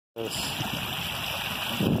It's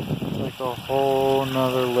like a whole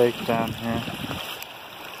nother lake down here.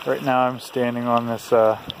 Right now I'm standing on this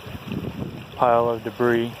pile of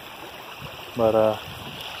debris, but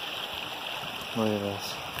look at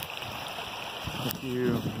this. If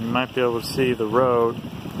you might be able to see the road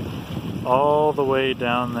all the way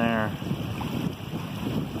down there.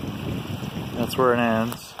 That's where it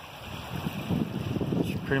ends.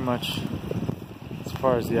 It's pretty much as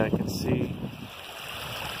far as the eye can see.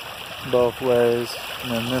 Both ways,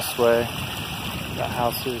 and then this way, got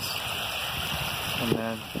houses, and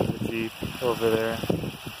then the Jeep over there,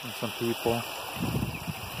 and some people.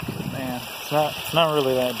 Man, it's not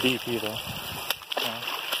really that deep either.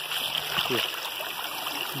 Just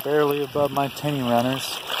barely above my tinny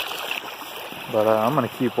runners, but I'm gonna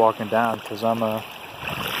keep walking down because I'm not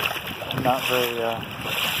very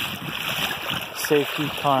safety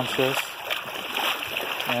conscious,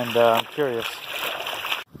 and I'm curious.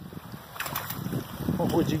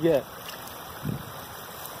 What would you get?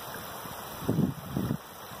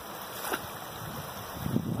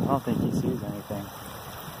 I don't think he sees anything.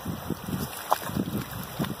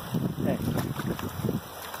 Hey.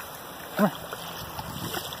 Come here.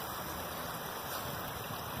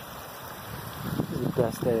 This is the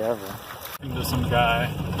best day ever. To some guy,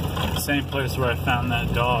 same place where I found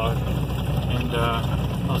that dog, and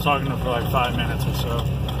I was talking to him for like 5 minutes or so,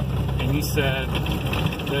 and he said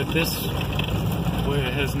that this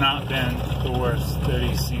has not been the worst that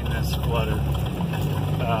he's seen this flooded.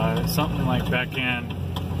 Something like back in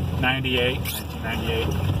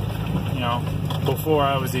 1998, you know, before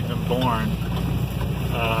I was even born,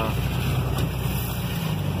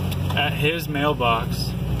 at his mailbox,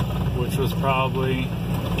 which was probably,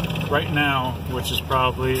 right now, which is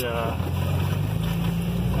probably,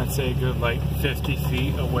 I'd say a good like 50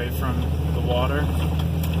 feet away from the water,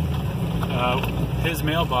 his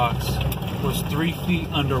mailbox was 3 feet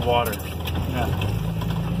underwater. Yeah.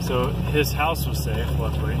 So his house was safe,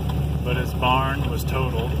 luckily, but his barn was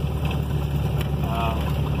totaled.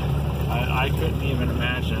 I couldn't even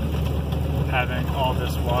imagine having all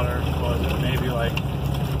this water, was it maybe like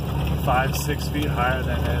 5-6 feet higher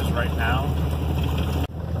than it is right now.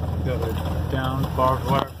 Got a down barbed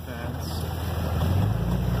wire fence.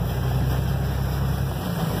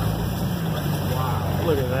 Wow,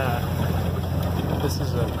 look at that. This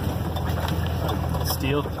is a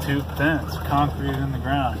steel tube fence, concrete in the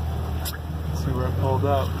ground. Let's see where it pulled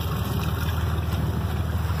up.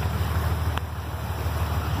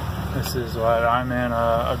 This is what I'm in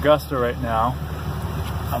Augusta right now.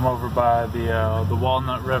 I'm over by the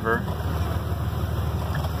Walnut River.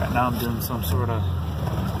 Right now I'm doing some sort of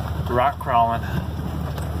rock crawling.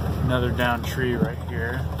 Another down tree right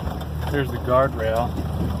here. There's the guardrail.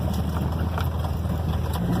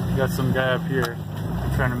 Got some guy up here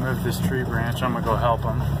trying to move this tree branch. I'm gonna go help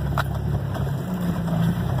him.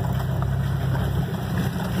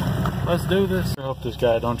 Let's do this. I hope this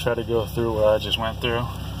guy don't try to go through what I just went through.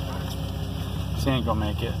 He ain't gonna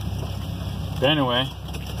make it. But anyway,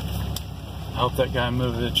 I hope that guy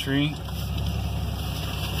moved the tree.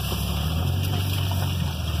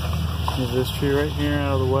 Move this tree right here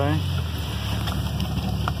out of the way.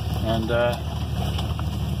 And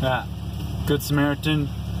Good Samaritan,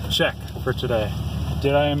 check for today.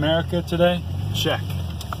 Did I America today? Check.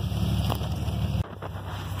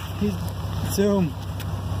 Zoom.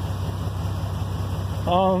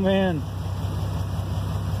 Oh man.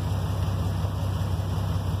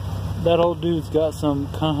 That old dude's got some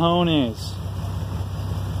cojones.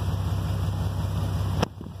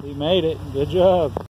 He made it. Good job.